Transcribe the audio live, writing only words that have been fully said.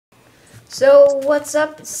So what's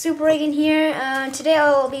up, it's Super Reagan here. Today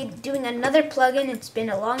I'll be doing another plugin. It's been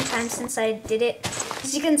a long time since I did it.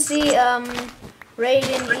 As you can see,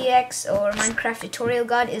 Raiden EX or Minecraft Tutorial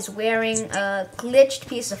God is wearing a glitched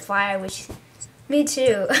piece of fire, which me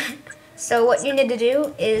too. So what you need to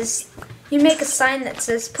do is you make a sign that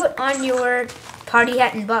says put on your party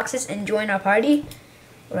hat and boxes and join our party.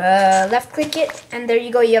 Left click it and there you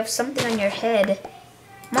go, you have something on your head.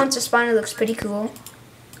 Monster spawner looks pretty cool.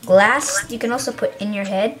 Glass you can also put in your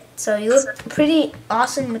head, so you look pretty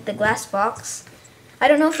awesome with the glass box. I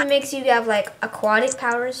don't know if it makes you have like aquatic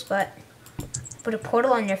powers, but put a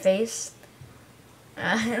portal on your face.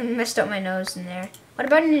 I messed up my nose in there. What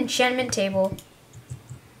about an enchantment table?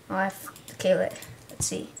 Oh, okay, let's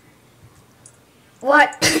see.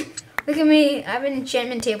 What? Look at me, I have an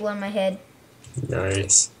enchantment table on my head.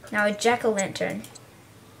 Nice. Now a jack-o'-lantern.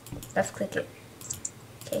 Left click it.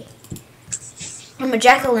 Okay. I'm a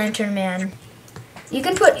jack-o'-lantern man. You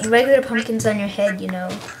can put regular pumpkins on your head, you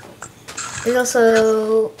know. There's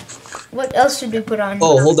also... What else should we put on?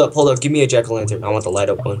 Oh, hold up. Give me a jack-o'-lantern. I want the light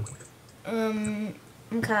up one.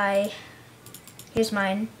 Okay. Here's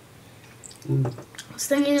mine. I was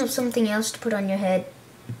thinking of something else to put on your head.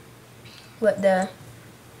 What the...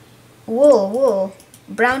 Wool.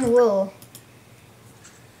 Brown wool.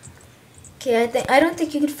 Okay, I don't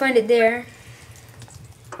think you can find it there.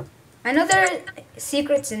 I know there are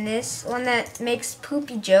secrets in this, one that makes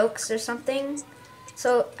poopy jokes or something.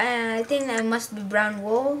 So I think that must be brown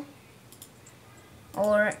wool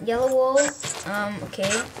or yellow wool.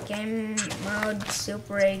 Okay, game mode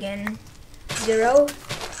Super Reagan 0.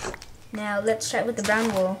 Now let's try it with the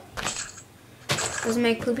brown wool. Does it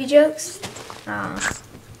make poopy jokes?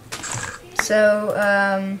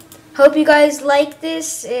 So hope you guys like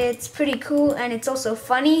this. It's pretty cool and it's also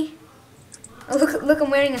funny. Oh, look, I'm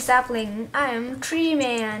wearing a sapling. I am Tree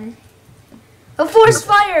Man. A forest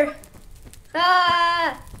fire!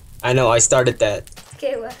 Ah! I know, I started that.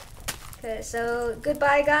 Okay, well, okay, so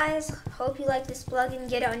goodbye, guys. Hope you like this plugin.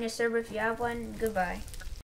 Get it on your server if you have one. Goodbye.